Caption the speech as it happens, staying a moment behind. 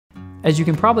As you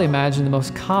can probably imagine, the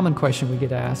most common question we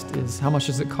get asked is, how much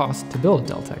does it cost to build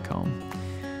a Deltec home?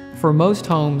 For most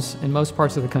homes in most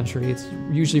parts of the country, it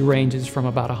usually ranges from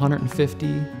about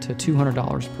 $150 to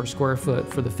 $200 per square foot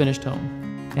for the finished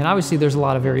home. And obviously there's a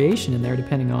lot of variation in there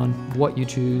depending on what you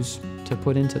choose to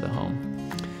put into the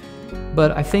home.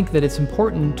 But I think that it's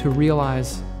important to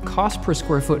realize cost per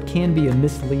square foot can be a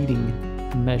misleading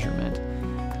measurement.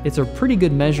 It's a pretty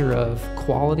good measure of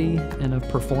quality and of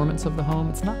performance of the home.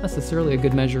 It's not necessarily a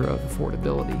good measure of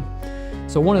affordability.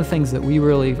 So one of the things that we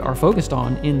really are focused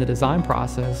on in the design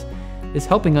process is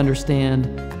helping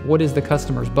understand what is the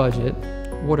customer's budget,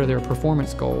 what are their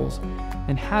performance goals,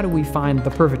 and how do we find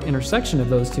the perfect intersection of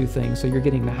those two things so you're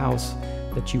getting the house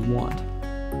that you want.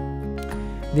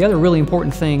 The other really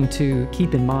important thing to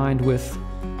keep in mind with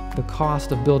the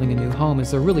cost of building a new home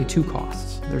is there are really two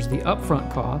costs. There's the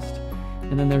upfront cost,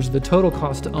 and then there's the total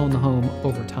cost to own the home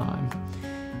over time.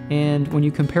 And when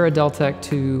you compare a Deltec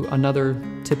to another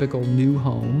typical new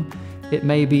home, it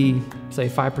may be, say,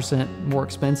 5% more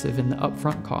expensive in the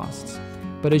upfront costs.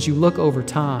 But as you look over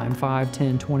time, 5,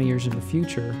 10, 20 years in the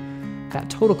future, that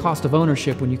total cost of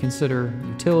ownership, when you consider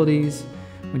utilities,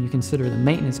 when you consider the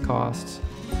maintenance costs,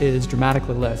 is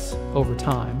dramatically less over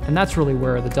time. And that's really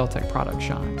where the Deltec product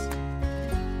shines.